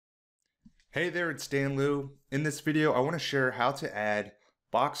Hey there, it's Dan Liu. In this video, I want to share how to add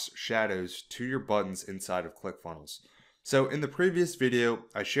box shadows to your buttons inside of ClickFunnels. So in the previous video,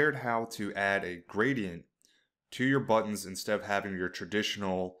 I shared how to add a gradient to your buttons instead of having your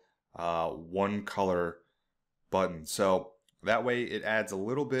traditional one color button. So that way it adds a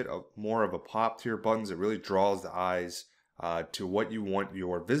little bit of more of a pop to your buttons. It really draws the eyes to what you want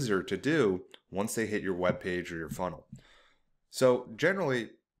your visitor to do once they hit your web page or your funnel. So generally,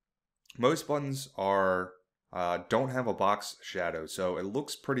 most buttons are don't have a box shadow, so it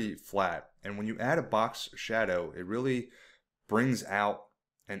looks pretty flat. And when you add a box shadow, it really brings out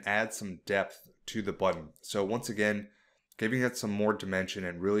and adds some depth to the button. So once again, giving it some more dimension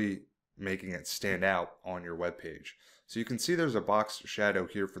and really making it stand out on your web page. So you can see there's a box shadow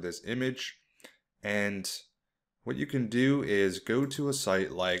here for this image, and what you can do is go to a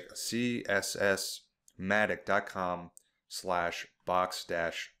site like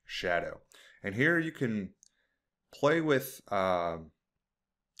cssmatic.com/box-shadow. And here you can play with the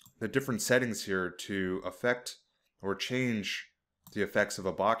different settings here to affect or change the effects of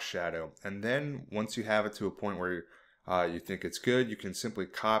a box shadow. And then once you have it to a point where you think it's good, you can simply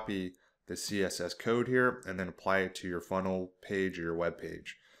copy the CSS code here and then apply it to your funnel page or your web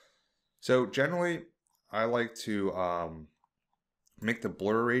page. So generally, I like to make the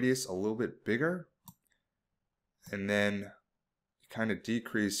blur radius a little bit bigger and then kind of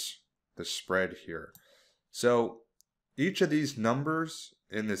decrease the spread here. So each of these numbers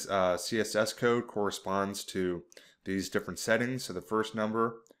in this CSS code corresponds to these different settings. So the first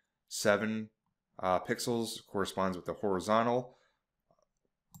number, 7 pixels, corresponds with the horizontal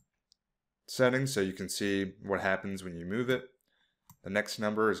setting, so you can see what happens when you move it. The next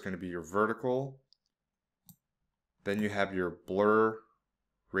number is going to be your vertical. Then you have your blur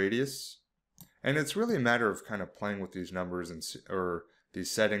radius. And it's really a matter of kind of playing with these numbers and or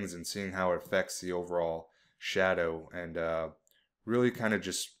these settings and seeing how it affects the overall shadow, and really kind of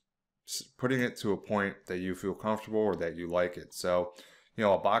just putting it to a point that you feel comfortable or that you like it. So, you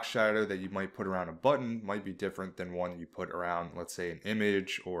know, a box shadow that you might put around a button might be different than one you put around, let's say, an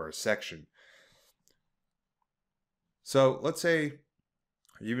image or a section. So let's say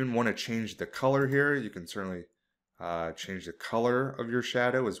you even want to change the color here. You can certainly change the color of your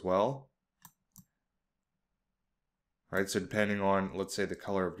shadow as well. All right, so depending on, let's say, the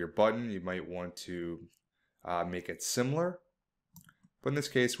color of your button, you might want to make it similar. But in this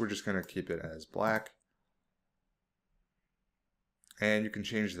case, we're just going to keep it as black. And you can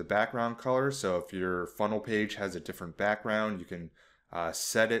change the background color. So if your funnel page has a different background, you can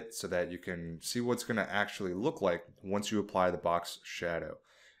set it so that you can see what's going to actually look like once you apply the box shadow.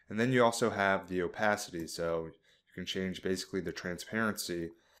 And then you also have the opacity. So you can change basically the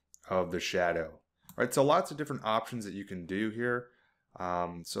transparency of the shadow. All right, so lots of different options that you can do here.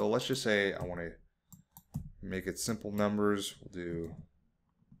 So let's just say I want to make it simple numbers. We'll do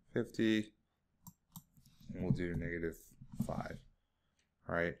 50 and we'll do -5.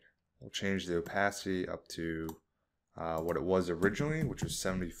 All right, we'll change the opacity up to what it was originally, which was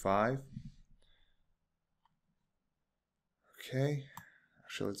 75. Okay,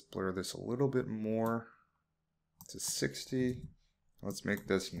 actually let's blur this a little bit more to 60. Let's make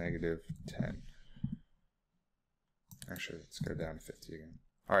this -10. Actually, let's go down to 50 again.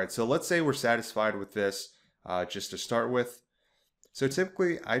 All right, so let's say we're satisfied with this just to start with. So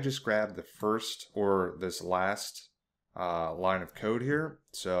typically, I just grab the first or this last line of code here.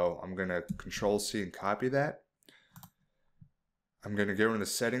 So I'm going to Control-C and copy that. I'm going to go in the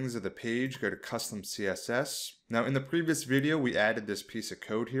settings of the page, go to Custom CSS. Now, in the previous video, we added this piece of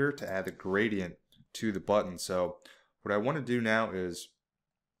code here to add the gradient to the button. So what I want to do now is,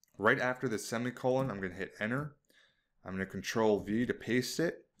 right after the semicolon, I'm going to hit Enter. I'm going to Control-V to paste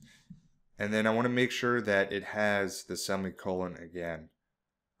it. And then I want to make sure that it has the semicolon again.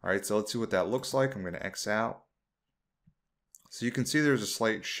 All right, so let's see what that looks like. I'm going to X out. So you can see there's a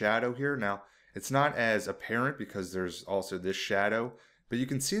slight shadow here. Now, it's not as apparent because there's also this shadow, but you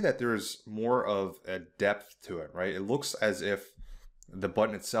can see that there's more of a depth to it, right? It looks as if the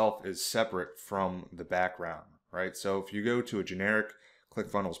button itself is separate from the background, right? So if you go to a generic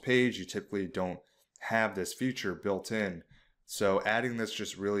ClickFunnels page, you typically don't have this feature built in. So adding this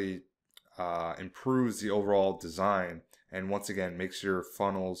just really improves the overall design, and once again makes your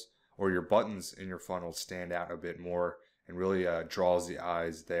funnels or your buttons in your funnel stand out a bit more and really draws the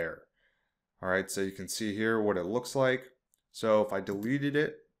eyes there. All right, so you can see here what it looks like. So if I deleted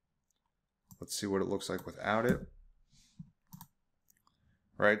it, let's see what it looks like without it.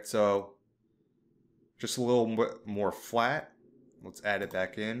 All right, so just a little bit more flat. Let's add it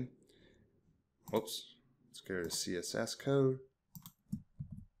back in. Oops, let's go to CSS code.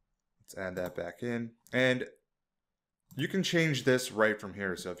 Let's add that back in. And you can change this right from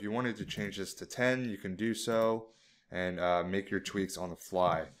here. So if you wanted to change this to 10, you can do so and make your tweaks on the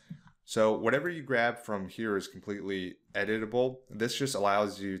fly. So whatever you grab from here is completely editable. This just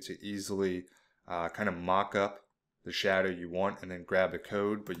allows you to easily kind of mock up the shadow you want and then grab the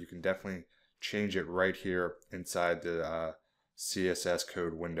code, but you can definitely change it right here inside the CSS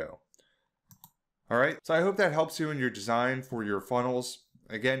code window. All right, so I hope that helps you in your design for your funnels.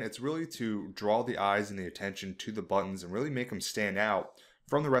 Again, it's really to draw the eyes and the attention to the buttons and really make them stand out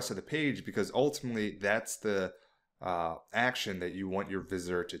from the rest of the page, because ultimately that's the action that you want your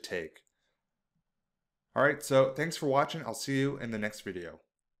visitor to take. All right, so thanks for watching. I'll see you in the next video.